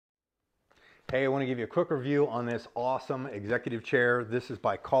Hey, I want to give you a quick review on this awesome executive chair. This is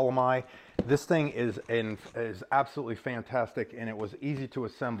by COLAMY. This thing is absolutely fantastic, and it was easy to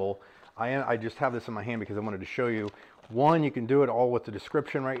assemble. I just have this in my hand because I wanted to show you. One, you can do it all with the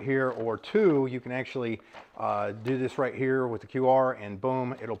description right here, or two, you can actually do this right here with the QR, and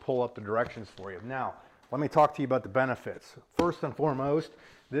boom, it'll pull up the directions for you. Now, let me talk to you about the benefits. First and foremost,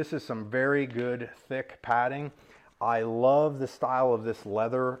 this is some very good thick padding. I love the style of this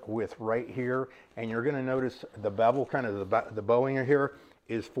leather with right here, and you're going to notice the bevel, kind of the bowing here,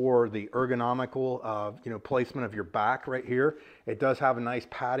 is for the ergonomical placement of your back right here. It does have a nice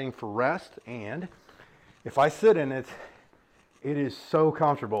padding for rest, and if I sit in it, it is so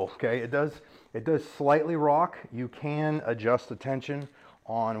comfortable. Okay, it does slightly rock. You can adjust the tension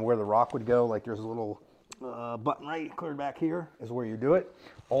on where the rock would go. Like there's a little button right clear back here is where you do it.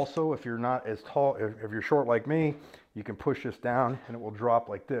 Also, if you're not as tall, if you're short like me, you can push this down and it will drop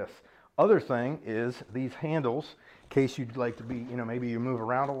like this. Other thing is these handles, in case you'd like to be, maybe you move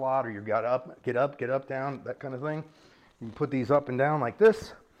around a lot, or you got up, get up, down, that kind of thing. You can put these up and down like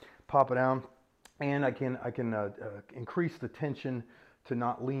this, pop it down, and I can increase the tension to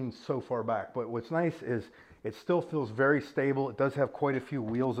not lean so far back. But what's nice is it still feels very stable. It does have quite a few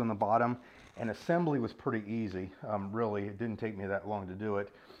wheels on the bottom, and assembly was pretty easy. Really, it didn't take me that long to do it.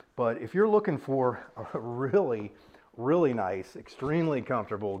 But if you're looking for a really nice, extremely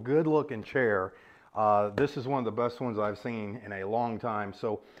comfortable, good looking chair, this is one of the best ones I've seen in a long time.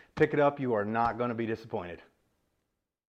 So pick it up. You are not going to be disappointed.